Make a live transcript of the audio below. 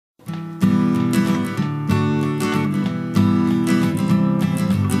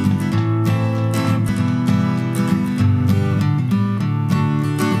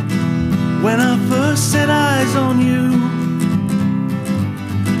eyes on you.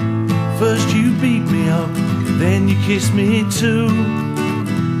 First you beat me up, then you kissed me too.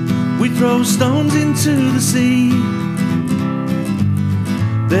 We throw stones into the sea.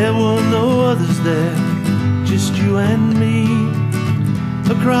 There were no others there, just you and me.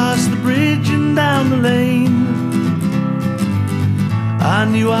 Across the bridge and down the lane, I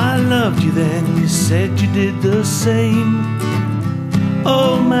knew I loved you then, you said you did the same.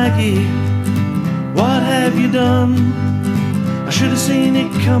 Oh Maggie, what have you done? I should have seen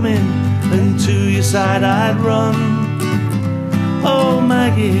it coming, and to your side I'd run. Oh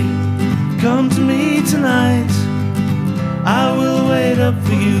Maggie, come to me tonight. I will wait up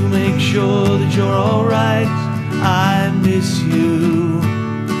for you, make sure that you're alright. I miss you.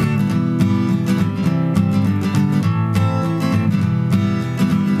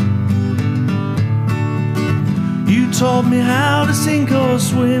 You taught me how to sink or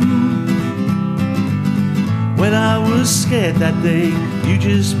swim. When I was scared that day, you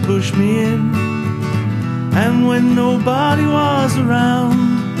just pushed me in. And when nobody was around,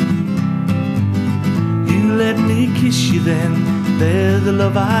 you let me kiss you then. There's the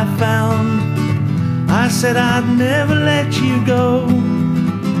love I found. I said I'd never let you go.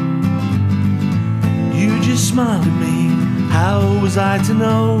 You just smiled at me, how was I to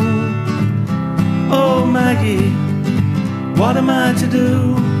know? Oh Maggie, what am I to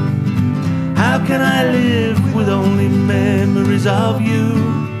do? How can I live with only memories of you?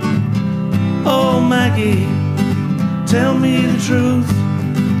 Oh Maggie, tell me the truth.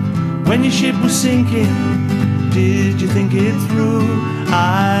 When your ship was sinking, did you think it through?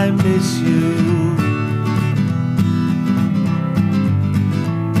 I miss you.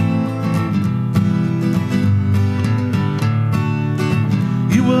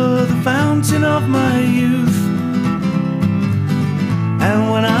 You were the fountain of my youth,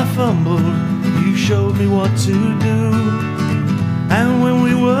 and when I fumbled, you showed me what to do. And when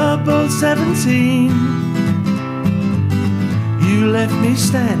we were both 17, you left me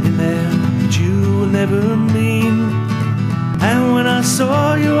standing there, but you were never mean. And when I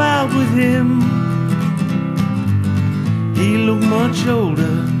saw you out with him, he looked much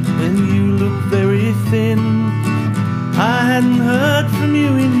older and you looked very thin. I hadn't heard from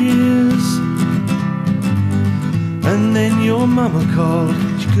you in years. And then your mama called,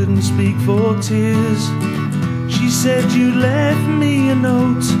 she couldn't speak for tears. She said you left me a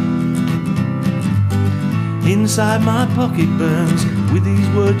note. Inside my pocket burns with these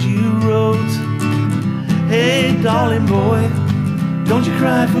words you wrote. Hey darling boy, don't you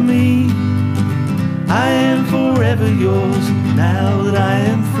cry for me. I am forever yours now that I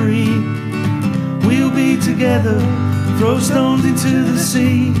am free. We'll be together, throw stones into the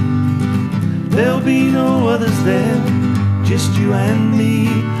sea. There'll be no others there, just you and me.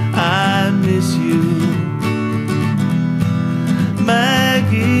 I miss you.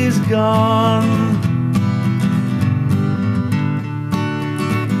 Maggie's gone.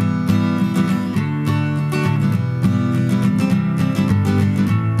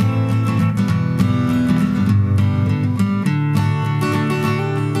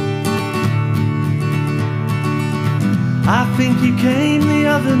 I think you came the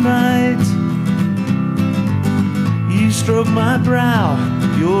other night. You stroked my brow,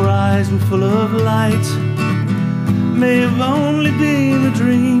 your eyes were full of light. May have only been a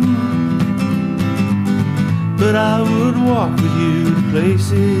dream, but I would walk with you to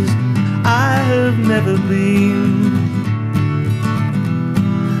places I have never been.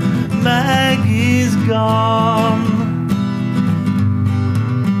 Maggie's gone.